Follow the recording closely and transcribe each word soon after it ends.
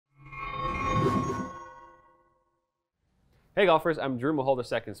Hey golfers, I'm Drew Mahowald of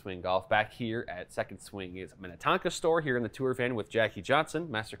Second Swing Golf, back here at Second Swing. It's a Minnetonka store here in the tour van with Jackie Johnson,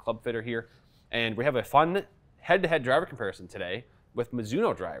 master club fitter here. And we have a fun head-to-head driver comparison today with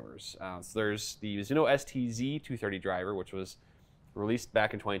Mizuno drivers. So there's the Mizuno ST-Z 230 driver, which was released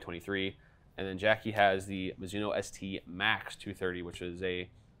back in 2023. And then Jackie has the Mizuno ST Max 230, which is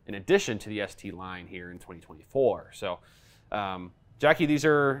an addition to the ST line here in 2024. So Jackie, these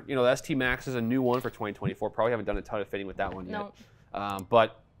are, the ST Max is a new one for 2024. Probably haven't done a ton of fitting with that one yet. No.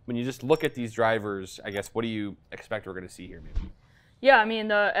 But when you just look at these drivers, I guess, what do you expect we're going to see here maybe? Yeah, I mean,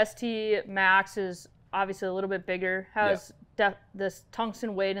 the ST Max is obviously a little bit bigger, has this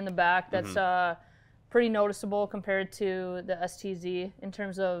tungsten weight in the back that's pretty noticeable compared to the ST-Z in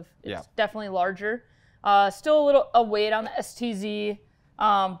terms of it's definitely larger. Still a little weight on the ST-Z,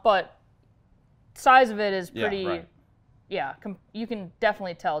 but size of it is pretty... Yeah, you can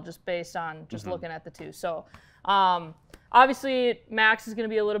definitely tell just based on just looking at the two. So obviously Max is going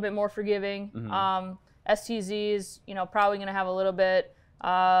to be a little bit more forgiving. ST-Z is probably going to have a little bit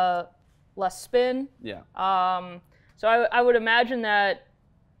less spin. Yeah. So I would imagine that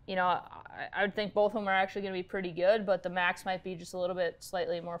I would think both of them are actually going to be pretty good, but the Max might be just a little bit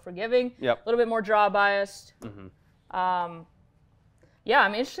slightly more forgiving. Yep. A little bit more draw biased. Yeah,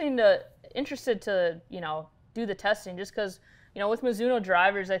 I'm interested to do the testing just because with Mizuno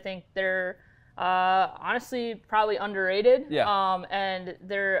drivers, I think they're honestly probably underrated. And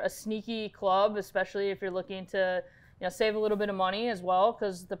they're a sneaky club, especially if you're looking to save a little bit of money as well,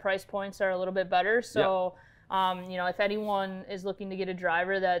 because the price points are a little bit better. So if anyone is looking to get a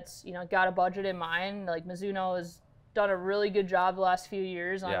driver that's got a budget in mind, like Mizuno has done a really good job the last few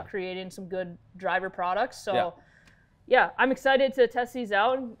years on creating some good driver products. So yeah, I'm excited to test these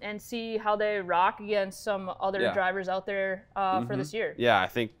out and see how they rock against some other drivers out there for this year. Yeah, I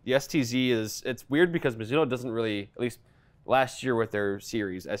think the ST-Z it's weird because Mizuno doesn't really, at least last year with their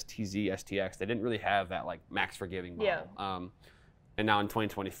series, ST-Z, STX, they didn't really have that like max forgiving model. And now in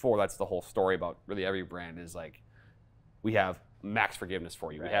 2024, that's the whole story about really every brand is like, we have max forgiveness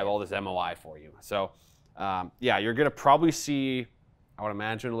for you. We have all this MOI for you. So yeah, you're going to probably see, I would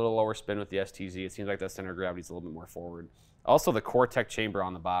imagine, a little lower spin with the ST-Z. It seems like that center of gravity is a little bit more forward. Also, the Core-Tech chamber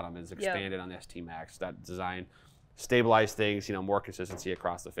on the bottom is expanded on the ST Max. That design stabilized things, more consistency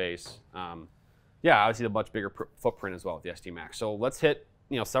across the face. Yeah, obviously a much bigger footprint as well with the ST Max. So let's hit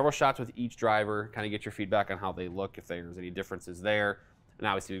several shots with each driver, kind of get your feedback on how they look, if there's any differences there. And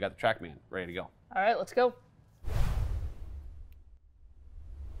obviously we've got the Trackman ready to go. All right, let's go.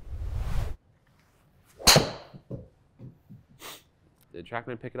 Did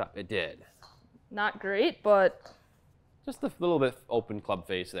Trackman pick it up? It did. Not great, but... Just a little bit open club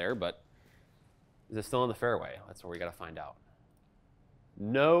face there, but is it still in the fairway? That's where we got to find out.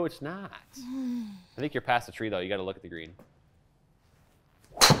 No, it's not. I think you're past the tree, though. You got to look at the green.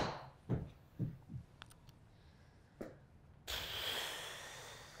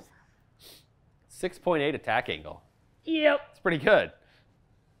 6.8 attack angle. Yep. It's pretty good.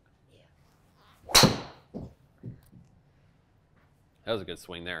 That was a good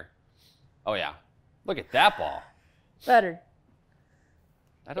swing there. Oh, yeah. Look at that ball. Better.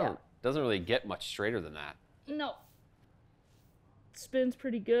 That doesn't really get much straighter than that. No. Spin's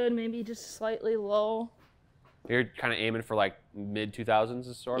pretty good, maybe just slightly low. You're kind of aiming for like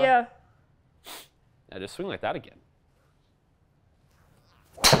mid-2000s, sort of? Yeah. Yeah, just swing like that again.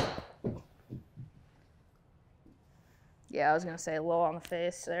 Yeah, I was going to say low on the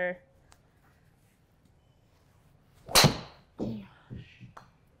face there.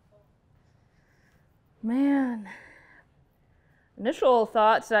 Man. Initial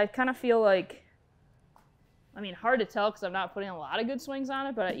thoughts, I kind of feel like, I mean, hard to tell because I'm not putting a lot of good swings on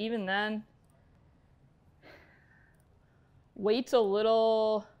it, but even then, weight's a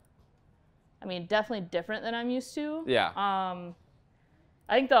little, I mean, definitely different than I'm used to. Yeah. I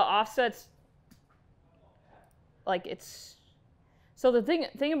think the offsets, like it's, so the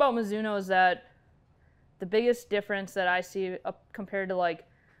thing about Mizuno is that the biggest difference that I see compared to like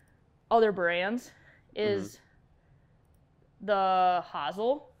other brands is the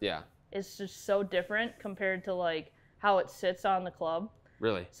hosel. Yeah. It's just so different compared to like how it sits on the club.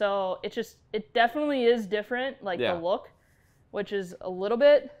 Really? So it definitely is different, like the look, which is a little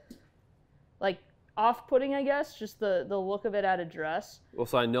bit like off-putting, I guess, just the look of it at address. Well,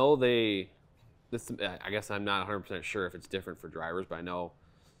 so I know I guess I'm not 100% sure if it's different for drivers, but I know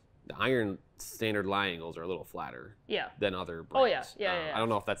the iron standard lie angles are a little flatter than other brands. Oh, yeah. Yeah. I don't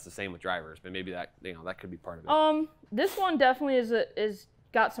know if that's the same with drivers, but maybe that that could be part of it. This one definitely is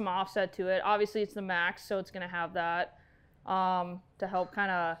got some offset to it. Obviously, it's the Max, so it's going to have that to help kind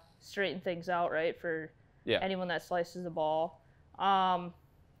of straighten things out, right, for anyone that slices the ball.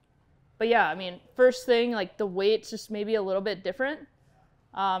 But yeah, I mean, first thing, like the weight's just maybe a little bit different.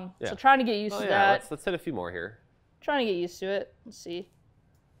 So trying to get used to that. Let's hit a few more here. Trying to get used to it. Let's see.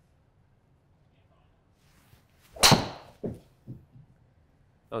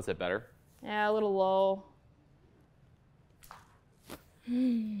 Oh, is it better? Yeah, a little low.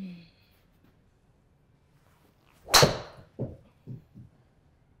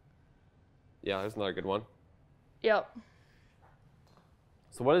 Yeah, there's another good one. Yep.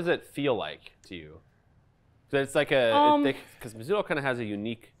 So what does it feel like to you? So it's like because Mizuno kind of has a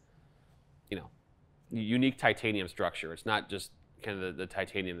unique, unique titanium structure. It's not just kind of the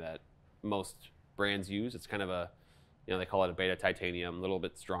titanium that most brands use. It's kind of a, they call it a beta titanium, a little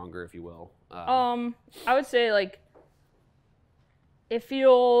bit stronger, if you will. I would say like it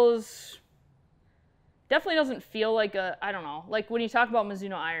feels definitely doesn't feel like I don't know, like when you talk about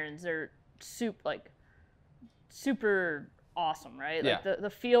Mizuno irons, they're super awesome, right? Like the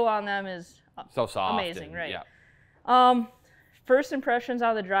feel on them is so soft, amazing, right? Yeah. First impressions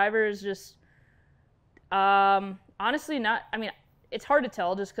on the driver is just honestly not. I mean, it's hard to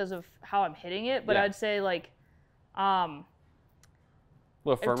tell just because of how I'm hitting it, but I'd say like a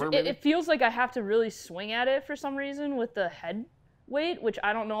little firmer. It feels like I have to really swing at it for some reason with the head weight, which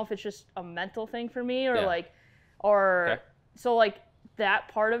I don't know if it's just a mental thing for me or so like that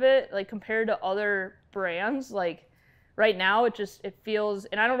part of it, like compared to other brands, like right now it feels,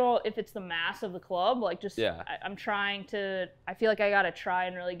 and I don't know if it's the mass of the club, like just I'm trying to, I feel like I gotta try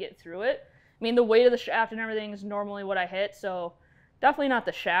and really get through it. I mean, the weight of the shaft and everything is normally what I hit, so definitely not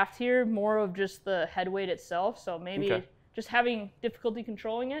the shaft here, more of just the head weight itself, so maybe just having difficulty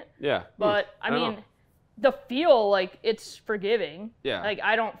controlling it. Yeah. But I mean, the feel, like, it's forgiving. Yeah. Like,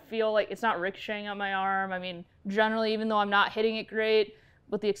 I don't feel like it's not ricocheting on my arm. I mean, generally, even though I'm not hitting it great,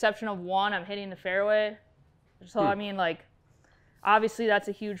 with the exception of one, I'm hitting the fairway. So, I mean, like, obviously that's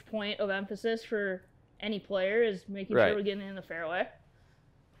a huge point of emphasis for any player is making sure we're getting in the fairway.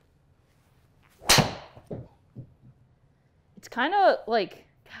 It's kind of, like,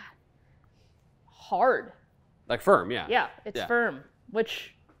 hard. Like firm, yeah. Yeah, it's firm,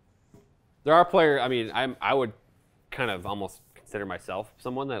 which... There are players, I mean, I would kind of almost consider myself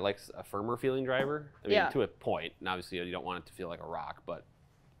someone that likes a firmer feeling driver. I mean, to a point. And obviously, you don't want it to feel like a rock, but...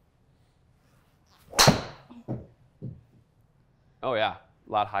 Oh, yeah.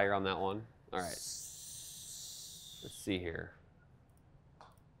 A lot higher on that one. All right. Let's see here.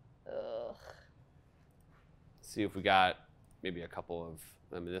 Ugh. Let's see if we got maybe a couple of...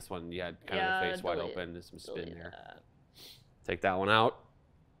 I mean, this one, you had kind of the face wide open. There's some spin there. Take that one out.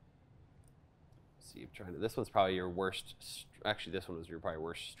 See, I'm trying to. This one's probably your worst. Actually, this one was your probably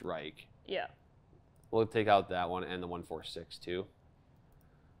worst strike. Yeah. We'll take out that one and the 146 too.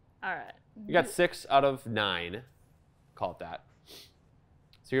 All right. You got 6 out of 9. Call it that.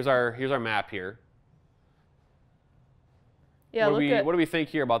 So here's our map here. Yeah. What do we think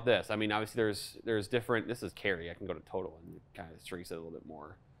here about this? I mean, obviously there's different. This is carry. I can go to total and it kind of shrinks it a little bit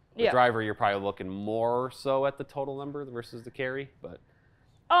more. The driver, you're probably looking more so at the total number versus the carry, but.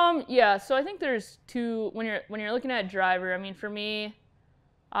 Yeah, so I think there's two when you're looking at driver. I mean, for me,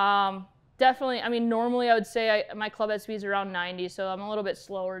 definitely. I mean, normally I would say my club head speed's around 90, so I'm a little bit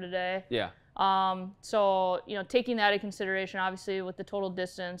slower today. Yeah. So taking that into consideration, obviously with the total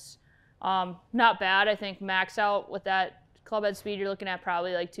distance, not bad. I think max out with that club head speed, you're looking at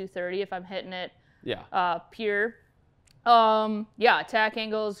probably like 230 if I'm hitting it. Yeah. Pure. Yeah, attack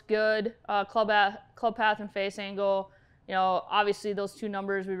angle is good. Club path and face angle. Obviously those two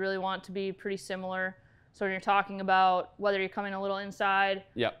numbers we really want to be pretty similar. So when you're talking about whether you're coming a little inside,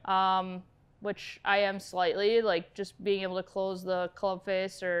 which I am slightly, like just being able to close the club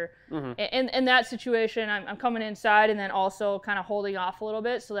face, or in that situation, I'm coming inside and then also kind of holding off a little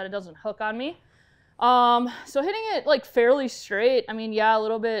bit so that it doesn't hook on me. So hitting it like fairly straight. I mean, yeah, a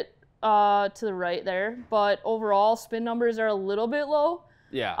little bit to the right there, but overall spin numbers are a little bit low.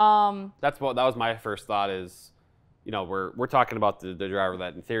 Yeah. That was my first thought is. We're talking about the driver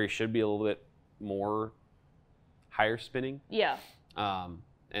that in theory should be a little bit more higher spinning. Yeah.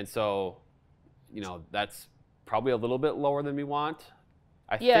 And so, that's probably a little bit lower than we want.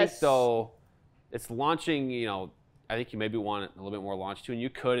 I think though, it's launching. I think you maybe want a little bit more launch too, and you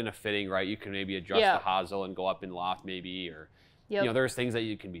could in a fitting, right? You can maybe adjust the hosel and go up in loft maybe, or there's things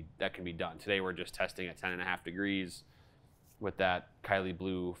that can be done. Today we're just testing at 10.5 degrees with that Kylie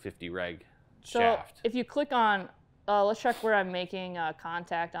Blue 50 reg shaft. So if you click on. Let's check where I'm making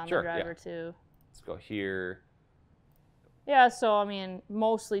contact on the driver too. Let's go here. Yeah, so I mean,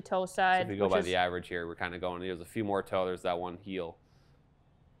 mostly toe side. So if we go by the average here, we're kind of going. There's a few more toe. There's that one heel.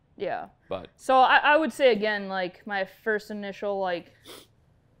 Yeah. But so I would say again, like my first initial like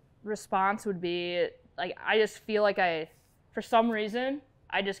response would be like I just feel like for some reason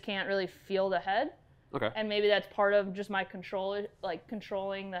I just can't really feel the head. Okay. And maybe that's part of just my controlling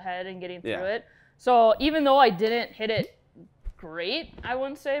the head and getting through it. So even though I didn't hit it great, I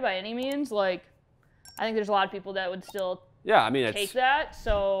wouldn't say by any means. Like I think there's a lot of people that would still take that.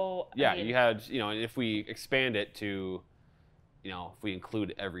 So yeah, I mean, you had if we expand it to, if we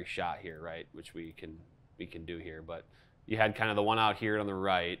include every shot here, right, which we can do here, but you had kind of the one out here on the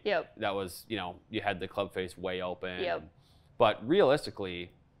right. Yep. That was you had the club face way open. Yep. But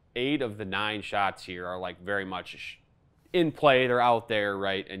realistically, 8 of the 9 shots here are like very much in play. They're out there,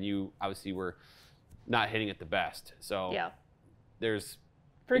 right? And you obviously were not hitting it the best. So there's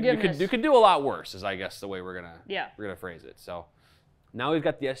forgiveness. You could do a lot worse, is I guess the way we're gonna phrase it. So now we've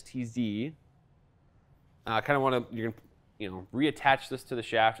got the ST-Z. I kind of want to reattach this to the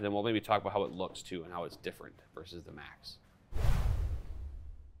shaft, and then we'll maybe talk about how it looks too and how it's different versus the Max.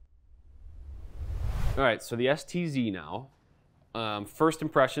 All right, so the ST-Z now. First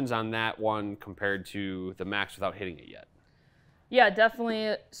impressions on that one compared to the Max without hitting it yet. Yeah, definitely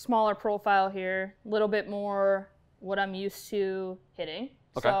a smaller profile here. A little bit more what I'm used to hitting.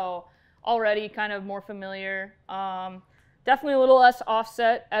 Okay. So already kind of more familiar. Definitely a little less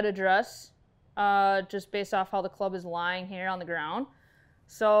offset at address, just based off how the club is lying here on the ground.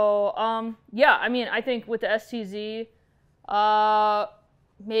 So yeah, I mean, I think with the ST-Z,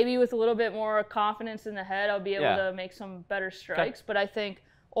 maybe with a little bit more confidence in the head, I'll be able to make some better strikes. Okay. But I think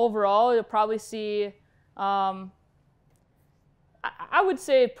overall, you'll probably see, I would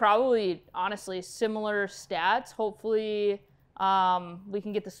say probably, honestly, similar stats. Hopefully, we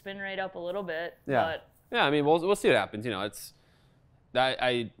can get the spin rate up a little bit. Yeah. But yeah, I mean, we'll see what happens. It's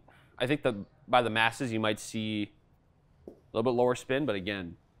I think that by the masses, you might see a little bit lower spin, but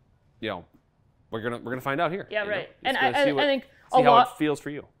again, we're gonna find out here. Yeah, right. And I think see how it feels for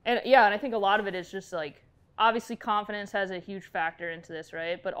you. And yeah, and I think a lot of it is just like obviously confidence has a huge factor into this,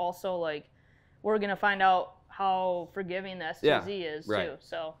 right? But also like we're gonna find out how forgiving the ST-Z is too.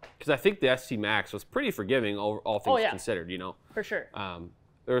 So because I think the ST Max was pretty forgiving, all things considered. For sure.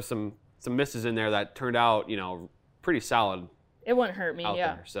 There were some misses in there that turned out pretty solid. It wouldn't hurt me. Out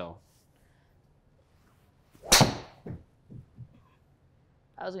there, so.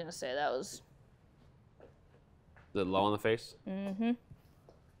 I was gonna say that was. The low on the face? Mm-hmm.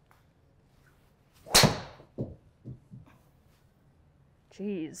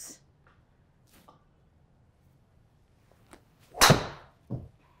 Jeez.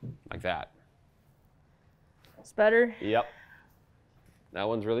 Like that. It's better? Yep. That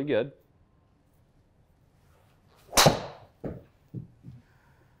one's really good.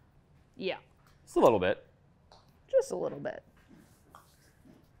 Yeah. Just a little bit. Just a little bit.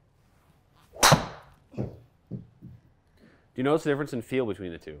 Do you notice the difference in feel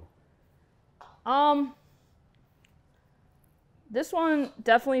between the two? This one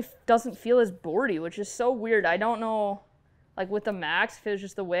definitely doesn't feel as boardy, which is so weird. I don't know, like with the Max, if it was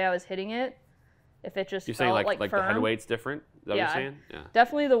just the way I was hitting it, if it just you're felt saying like firm. the head weight's different? Is that what you're saying? Yeah,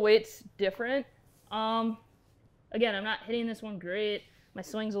 definitely the weight's different. Again, I'm not hitting this one great. My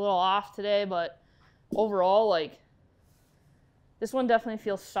swing's a little off today, but overall, like this one definitely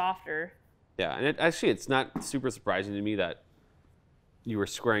feels softer. Yeah, and it's not super surprising to me that you were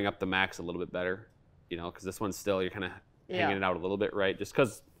squaring up the Max a little bit better, because this one's still, you're kind of hanging it out a little bit, right? Just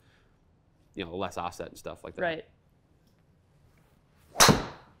because, less offset and stuff like that. Right.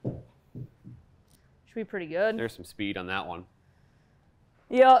 Should be pretty good. There's some speed on that one.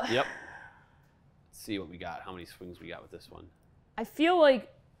 Yeah. Yep. Let's see what we got, how many swings we got with this one. I feel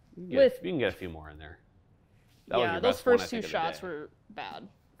like you can get a few more in there. Those first 2 shots were bad.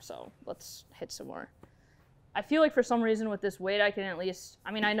 So let's hit some more. I feel like for some reason with this weight, I can at least,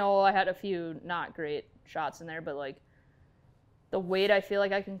 I mean, I know I had a few not great shots in there, but like the weight, I feel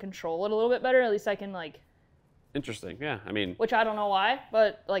like I can control it a little bit better. At least I can like. Interesting. Yeah. I mean. Which I don't know why,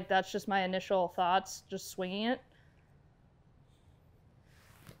 but like that's just my initial thoughts, just swinging it.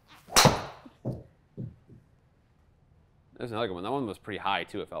 There's another good one. That one was pretty high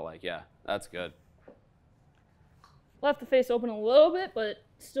too, it felt like. Yeah, that's good. Left the face open a little bit, but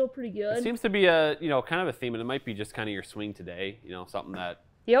still pretty good. It seems to be a, kind of a theme, and it might be just kind of your swing today, something that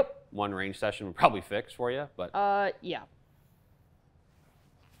one range session would probably fix for you, but. Yeah.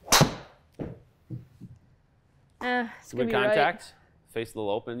 It's good contact. Right. Face a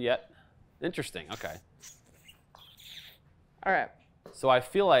little open yet. Interesting. Okay. All right. So I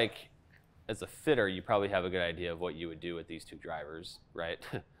feel like as a fitter, you probably have a good idea of what you would do with these 2 drivers, right?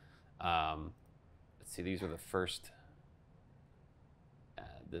 Let's see. These are the first.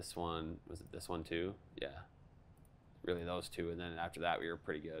 this one. Was it this one too? Yeah. Really those two, and then after that we were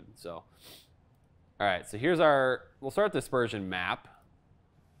pretty good. So, all right. So here's we'll start the dispersion map.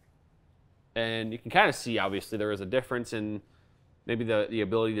 And you can kind of see, obviously, there is a difference in maybe the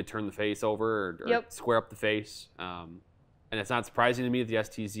ability to turn the face over or square up the face. And it's not surprising to me that the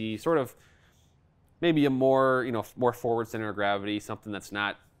ST-Z sort of maybe a more, more forward center of gravity, something that's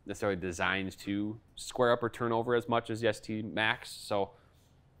not necessarily designed to square up or turn over as much as the ST Max. So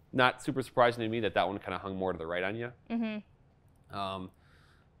not super surprising to me that one kind of hung more to the right on you. Mm-hmm.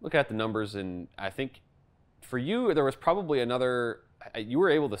 Look at the numbers, and I think for you, there was probably another... You were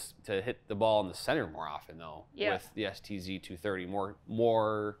able to hit the ball in the center more often, though, with the ST-Z 230.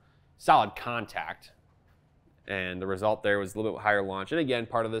 More solid contact. And the result there was a little bit higher launch. And again,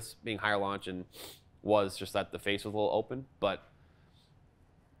 part of this being higher launch was just that the face was a little open. But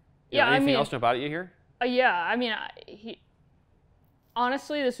anything else jump out at you here? Yeah, I mean,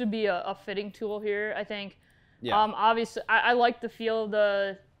 honestly, this would be a fitting tool here, I think. Yeah. Obviously, I like the feel of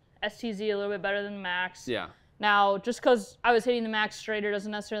the ST-Z a little bit better than the Max. Yeah. Now, just because I was hitting the Max straighter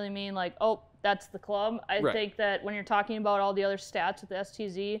doesn't necessarily mean like, oh, that's the club. I think that when you're talking about all the other stats with the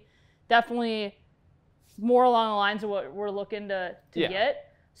ST-Z, definitely more along the lines of what we're looking to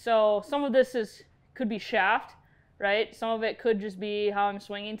get. So some of this could be shaft, right? Some of it could just be how I'm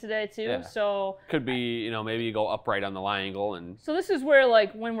swinging today too. Yeah. So could be, maybe you go upright on the lie angle and. So this is where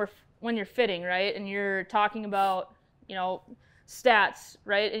like when you're fitting, right, and you're talking about, stats,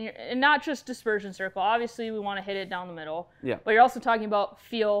 right? And not just dispersion circle. Obviously, we want to hit it down the middle. Yeah. But you're also talking about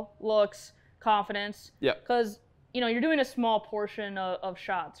feel, looks, confidence. Yeah. Because, you're doing a small portion of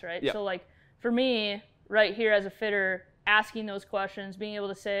shots, right? Yeah. So, like, for me, right here as a fitter, asking those questions, being able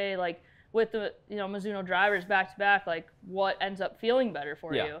to say, like, with the, Mizuno drivers back-to-back, like, what ends up feeling better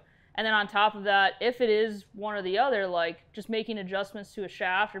for you? And then on top of that, if it is one or the other, like, just making adjustments to a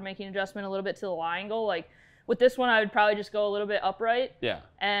shaft or making adjustment a little bit to the lie angle, like, with this one, I would probably just go a little bit upright. Yeah.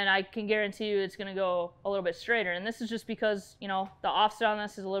 And I can guarantee you it's going to go a little bit straighter. And this is just because, the offset on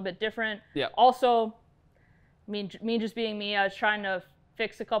this is a little bit different. Yeah. Also, me just being me, I was trying to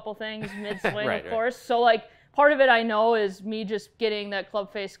fix a couple things mid-swing, of course. Right. So, like, part of it I know is me just getting that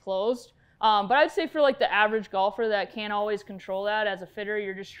club face closed. But I'd say for, like, the average golfer that can't always control that, as a fitter,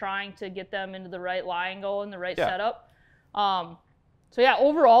 you're just trying to get them into the right lie angle and the right setup. So yeah,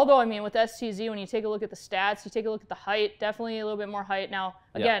 overall though, I mean, with ST-Z, when you take a look at the stats, you take a look at the height, definitely a little bit more height. Now,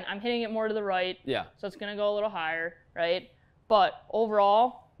 again, I'm hitting it more to the right, so it's going to go a little higher, right? But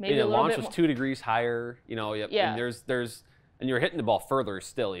overall, maybe a little bit more. The launch was 2 degrees higher, and and you're hitting the ball further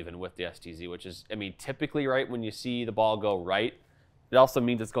still even with the ST-Z, which is, I mean, typically, right, when you see the ball go right, it also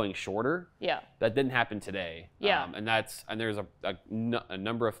means it's going shorter. Yeah. That didn't happen today. Yeah. And there's a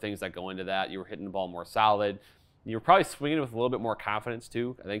number of things that go into that. You were hitting the ball more solid. You were probably swinging with a little bit more confidence,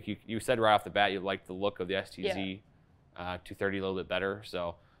 too. I think you said right off the bat you liked the look of the ST-Z 230 a little bit better.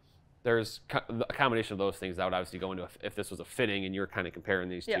 So there's a combination of those things that would obviously go into if this was a fitting and you were kind of comparing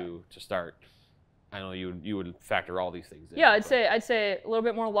these two to start. I know you would factor all these things in. Yeah, I'd say a little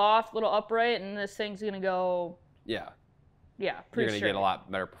bit more loft, a little upright, and this thing's going to go. Yeah. Yeah, pretty You're going to get a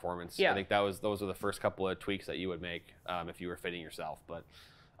lot better performance. Yeah. I think those were the first couple of tweaks that you would make if you were fitting yourself. But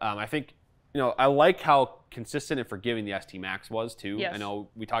I think. I like how consistent and forgiving the ST Max was, too. Yes. I know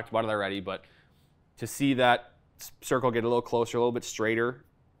we talked about it already, but to see that circle get a little closer, a little bit straighter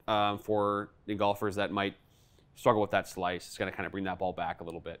for the golfers that might struggle with that slice, it's going to kind of bring that ball back a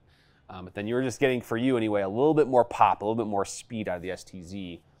little bit. But then you were just getting, for you anyway, a little bit more pop, a little bit more speed out of the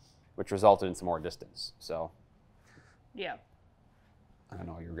ST-Z, which resulted in some more distance. So, yeah. I don't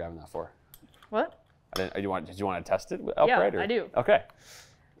know what you were grabbing that for. What? Did you want to test it upright? Yeah, I do. Okay.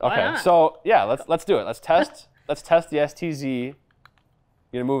 Okay, so yeah, let's do it. Let's test the ST-Z. You're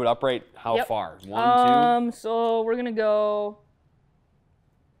gonna move it upright how far? 1, 2? So we're gonna go.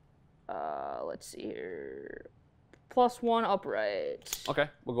 Let's see here. +1 upright. Okay,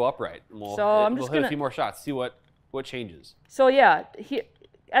 we'll go upright. We'll hit a few more shots. See what changes. So yeah,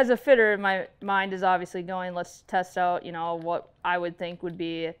 as a fitter, my mind is obviously going. Let's test out, what I would think would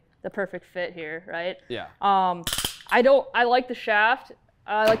be the perfect fit here, right? Yeah. I like the shaft.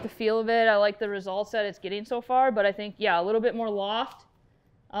 I like the feel of it. I like the results that it's getting so far. But I think, a little bit more loft,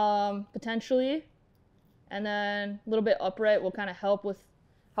 potentially. And then a little bit upright will kind of help with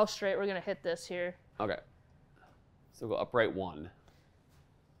how straight we're going to hit this here. Okay. So go upright 1.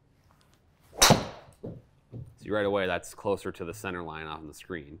 See, right away, that's closer to the center line on the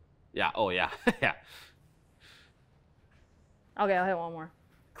screen. Yeah. Oh, yeah. Yeah. Okay, I'll hit one more.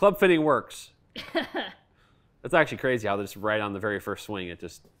 Club fitting works. It's actually crazy how just right on the very first swing, it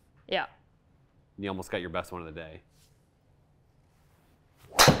just... Yeah. You almost got your best one of the day.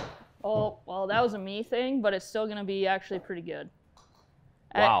 Oh, well, that was a me thing, but it's still going to be actually pretty good.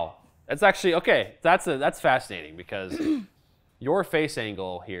 Wow. That's actually, okay, that's fascinating because your face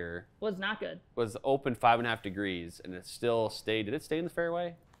angle here was not good. Was open 5.5 degrees, and it still stayed. Did it stay in the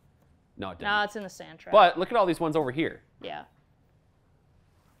fairway? No, it didn't. No, it's in the sand trap. But look at all these ones over here. Yeah.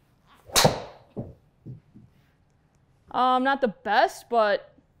 Not the best,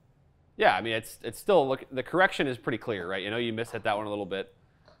 but yeah, I mean it's still look. The correction is pretty clear, right? You know, you mishit that one a little bit,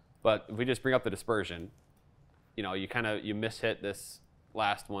 but if we just bring up the dispersion, you know, you mishit this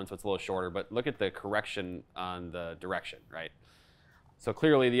last one, so it's a little shorter. But look at the correction on the direction, right? So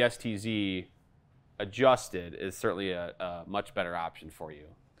clearly the ST-Z adjusted is certainly a much better option for you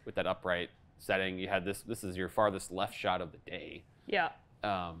with that upright setting. You had this. This is your farthest left shot of the day. Yeah.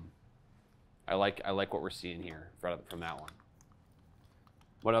 I like what we're seeing here from that one.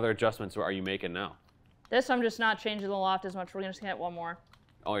 What other adjustments are you making now? This I'm just not changing the loft as much. We're just gonna hit one more.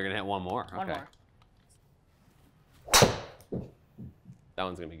 Oh, you're gonna hit one more. One more. That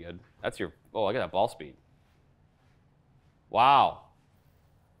one's gonna be good. That's your. Oh, look at that ball speed. Wow.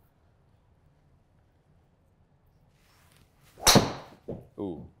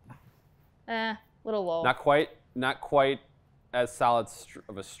 Ooh. Little low. Not quite as solid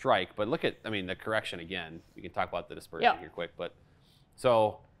of a strike, but look at, I mean, the correction again. We can talk about the dispersion here quick, but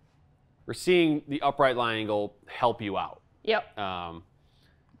so we're seeing the upright line angle help you out. Yep.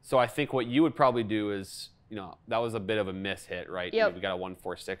 So I think what you would probably do is, you know, that was a bit of a miss hit, right? Yep. You know, we got a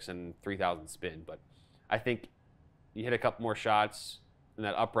 146 and 3,000 spin, but I think you hit a couple more shots in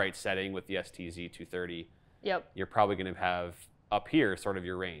that upright setting with the ST-Z 230. Yep. You're probably going to have up here sort of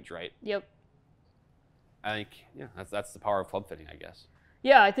your range, right? Yep. I think, yeah, that's the power of club fitting, I guess.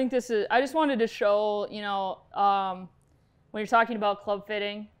 Yeah, I think this is, I just wanted to show, you know, when you're talking about club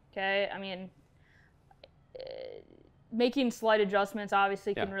fitting, okay, I mean, making slight adjustments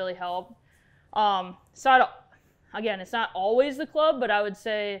obviously can really help. It's not always the club, but I would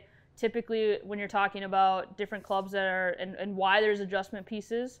say typically when you're talking about different clubs that are, and why there's adjustment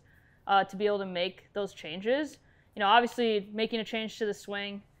pieces to be able to make those changes, you know, obviously making a change to the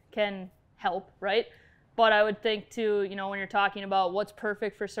swing can help, right? But I would think too, you know, when you're talking about what's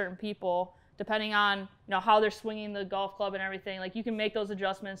perfect for certain people, depending on, you know, how they're swinging the golf club and everything, like you can make those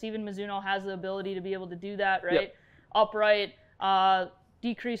adjustments. Even Mizuno has the ability to be able to do that, right? Yep. Upright,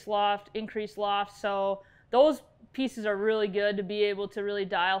 decrease loft, increase loft. So those pieces are really good to be able to really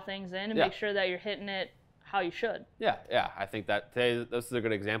dial things in and make sure that you're hitting it how you should. Yeah, yeah. I think that today this is a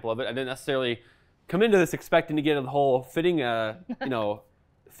good example of it. I didn't necessarily come into this expecting to get a whole fitting, you know,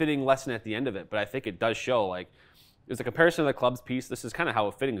 fitting lesson at the end of it, but I think it does show, like, there's a comparison of the clubs piece. This is kind of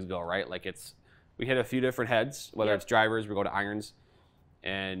how fittings go, right? Like, we hit a few different heads, whether it's drivers, we go to irons,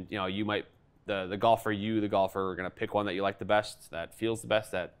 and, you know, you might, the golfer, are going to pick one that you like the best, that feels the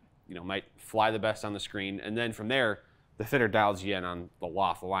best, that, you know, might fly the best on the screen, and then from there, the fitter dials you in on the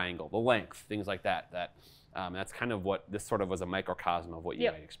loft, the lie angle, the length, things like that. That's kind of what this sort of was a microcosm of what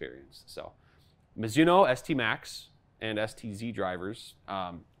you might experience. So, Mizuno ST Max and ST-Z drivers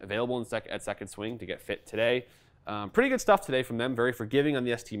available at Second Swing to get fit today. Pretty good stuff today from them. Very forgiving on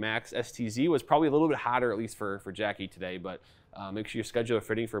the ST Max. ST-Z was probably a little bit hotter, at least for Jackie today, but make sure you schedule a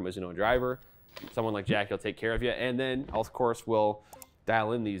fitting for a Mizuno driver. Someone like Jackie will take care of you, and then, of course, we'll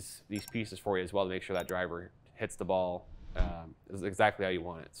dial in these pieces for you as well to make sure that driver hits the ball exactly how you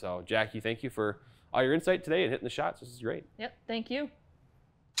want it. So, Jackie, thank you for all your insight today and hitting the shots. This is great. Yep, thank you.